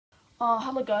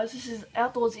Hello guys, this is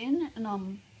Outdoors In,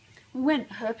 and we went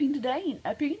herping today in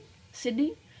Epping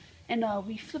Sydney, and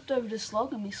we flipped over this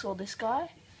log and we saw this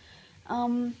guy.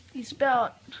 He's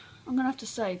about, I'm gonna have to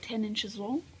say 10 inches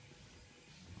long.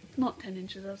 Not 10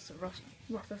 inches, that's a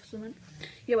rough estimate.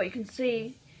 Yeah, but you can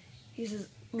see he's as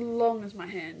long as my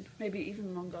hand, maybe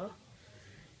even longer.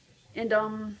 And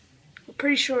I'm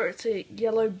pretty sure it's a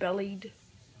yellow-bellied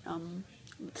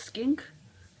skink,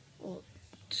 or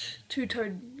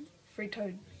two-toed,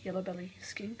 three-toed yellow belly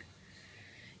skink.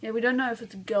 Yeah, we don't know if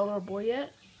it's a girl or a boy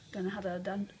yet. Don't know how to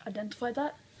identify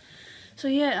that. So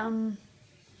yeah,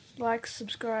 like,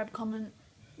 subscribe, comment,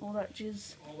 all that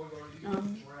jizz.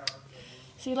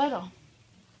 See you later.